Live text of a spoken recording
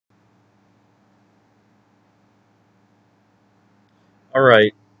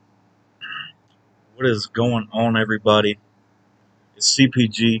Alright, what is going on, everybody? It's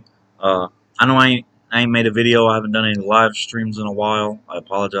CPG. I know I ain't made a video. I haven't done any live streams in a while. I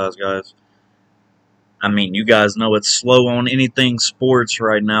apologize, guys. I mean, you guys know it's slow on anything sports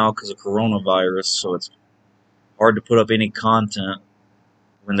right now because of coronavirus, so it's hard to put up any content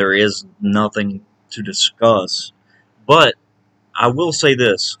when there is nothing to discuss. But I will say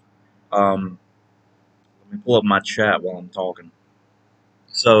this. Let me pull up my chat while I'm talking.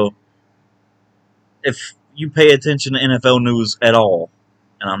 So, if you pay attention to NFL news at all,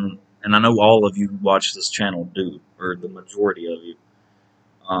 and I know all of you watch this channel do, or the majority of you.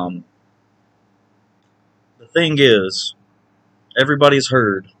 The thing is, everybody's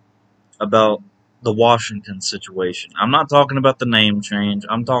heard about the Washington situation. I'm not talking about the name change.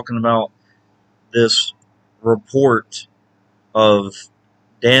 I'm talking about this report of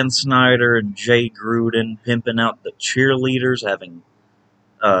Dan Synder and Jay Gruden pimping out the cheerleaders, having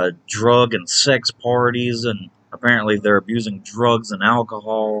drug and sex parties, and apparently they're abusing drugs and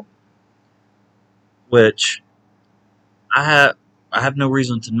alcohol, which I have no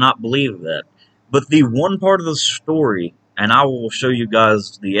reason to not believe that. But the one part of the story, and I will show you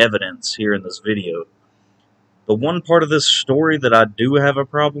guys the evidence here in this video, the one part of this story that I do have a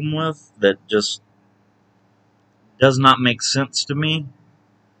problem with, that just does not make sense to me,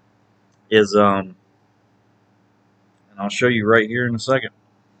 is, and I'll show you right here in a second.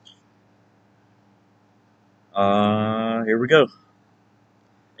 Here we go.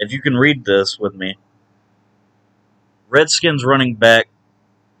 If you can read this with me. Redskins running back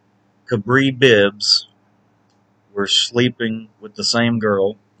Kapri Bibbs were sleeping with the same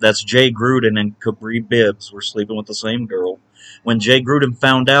girl. That's Jay Gruden and Kapri Bibbs were sleeping with the same girl. When Jay Gruden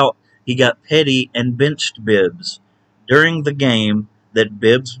found out, he got petty and benched Bibbs. During the game that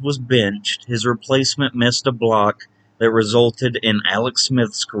Bibbs was benched, his replacement missed a block that resulted in Alex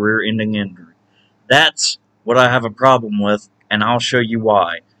Smith's career-ending injury. That's what I have a problem with, and I'll show you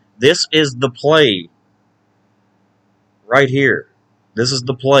why. This is the play. Right here. This is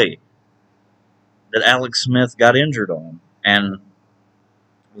the play that Alex Smith got injured on. And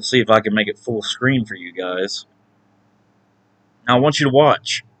we'll see if I can make it full screen for you guys. Now I want you to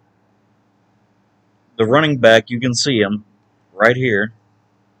watch. The running back, you can see him right here.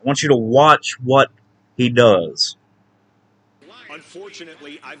 I want you to watch what he does.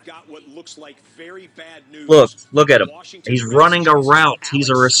 Unfortunately, I've got what looks like very bad news. Look at him. He's running a route. He's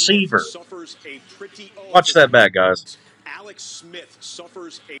a receiver. Watch that back, guys. Alex Smith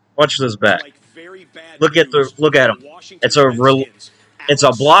suffers a Watch this back. Look at him. It's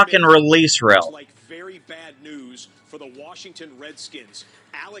a block and release route.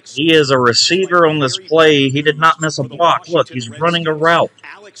 He is a receiver on this play. He did not miss a block. Look, he's running a route.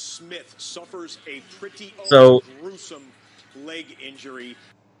 Alex Smith suffers a pretty gruesome leg injury.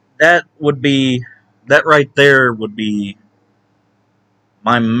 That right there would be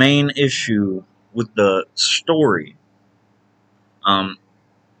my main issue with the story. I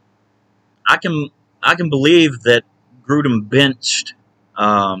can believe that Gruden benched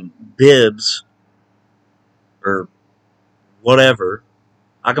Bibbs or whatever.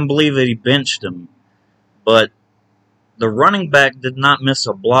 I can believe that he benched him, but the running back did not miss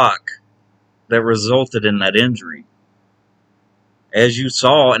a block that resulted in that injury. As you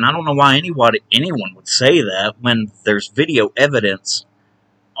saw, and I don't know why anyone would say that when there's video evidence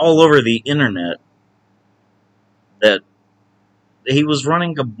all over the internet that he was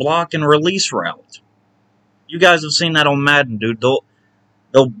running a block and release route. You guys have seen that on Madden, dude.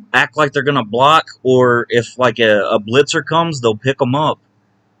 They'll act like they're gonna block, or if like a blitzer comes, they'll pick them up.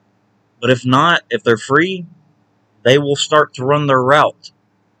 But if not, if they're free, they will start to run their route,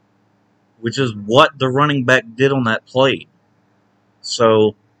 which is what the running back did on that play.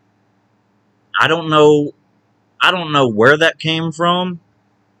 So I don't know where that came from,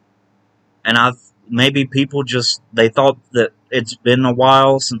 and maybe people they thought that it's been a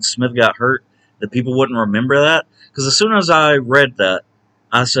while since Smith got hurt, that people wouldn't remember that. Because as soon as I read that,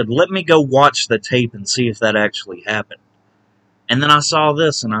 I said, let me go watch the tape and see if that actually happened. And then I saw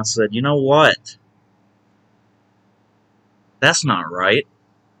this, and I said, you know what? That's not right.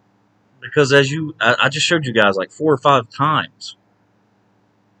 Because I just showed you guys like 4 or 5 times.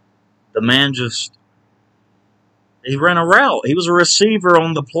 The man he ran a route. He was a receiver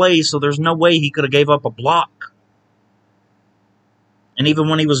on the play, so there's no way he could have gave up a block. And even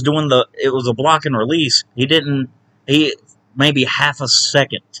when he was doing it was a block and release, he maybe half a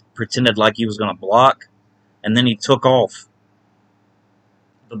second pretended like he was going to block, and then he took off.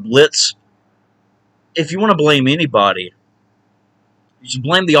 The blitz, if you want to blame anybody, you should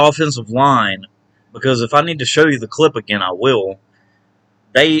blame the offensive line, because if I need to show you the clip again, I will.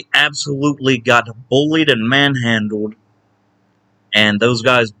 They absolutely got bullied and manhandled, and those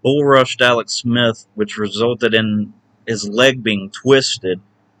guys bull rushed Alex Smith, which resulted in his leg being twisted.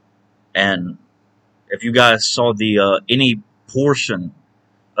 And if you guys saw the any portion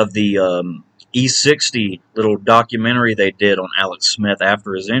of the E60 little documentary they did on Alex Smith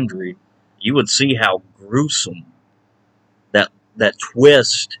after his injury, you would see how gruesome that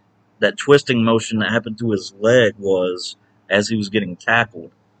twisting motion that happened to his leg was as he was getting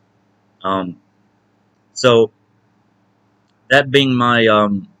tackled. So that being my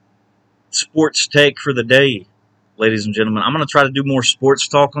sports take for the day, ladies and gentlemen, I'm going to try to do more sports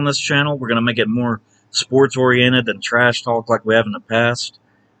talk on this channel. We're going to make it more sports oriented than trash talk like we have in the past.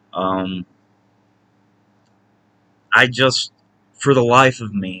 I just, for the life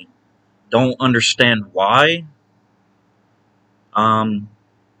of me, don't understand why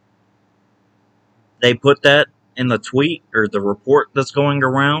they put that in the tweet or the report that's going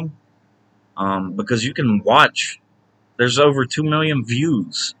around. Because you can watch, there's over 2 million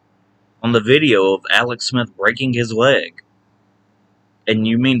views on the video of Alex Smith breaking his leg. And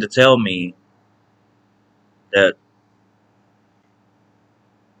you mean to tell me that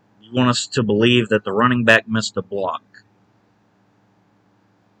you want us to believe that the running back missed a block?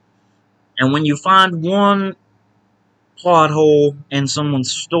 And when you find one plot hole in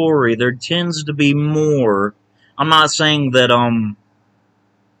someone's story, there tends to be more. I'm not saying that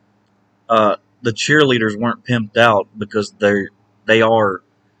the cheerleaders weren't pimped out, because they are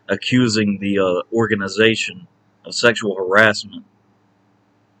accusing the organization of sexual harassment.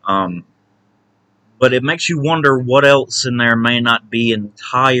 But it makes you wonder what else in there may not be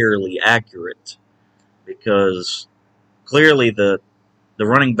entirely accurate, because clearly the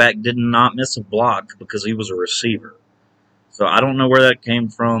running back did not miss a block because he was a receiver. So I don't know where that came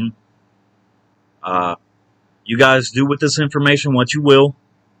from. You guys do with this information what you will.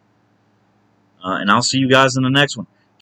 And I'll see you guys in the next one.